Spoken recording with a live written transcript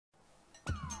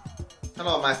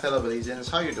Hello my fellow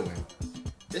Belizeans, how you doing?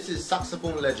 This is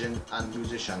saxophone legend and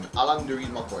musician Alan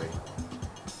McCoy.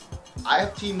 I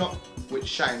have teamed up with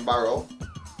Shine Barrow,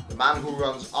 the man who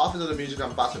runs Office of the Music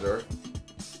Ambassador,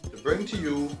 to bring to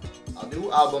you a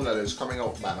new album that is coming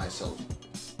out by myself.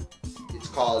 It's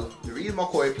called The Real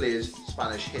McCoy Plays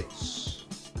Spanish Hits.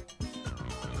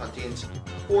 It contains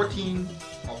 14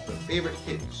 of the favorite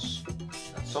hits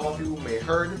that some of you may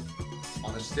heard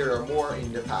on the stereo more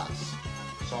in the past.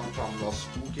 Some from Los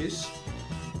Bukis,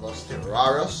 Los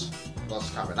Terraros, Los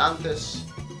Caminantes,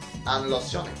 and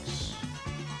Los Yonix.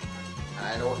 And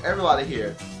I know everybody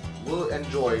here will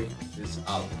enjoy this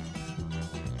album.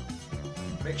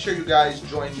 Make sure you guys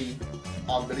join me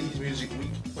on Belize Music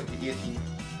Week 2018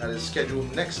 that is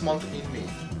scheduled next month in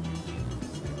May,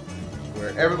 where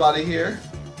everybody here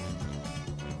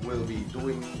will be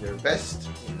doing their best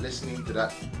in listening to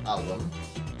that album,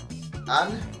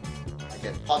 and I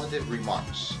get positive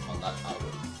remarks on that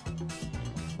album.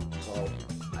 So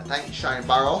I thank Shine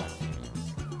Barrow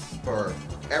for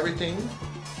everything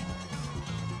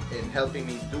in helping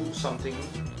me do something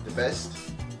the best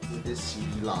with this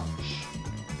CD launch.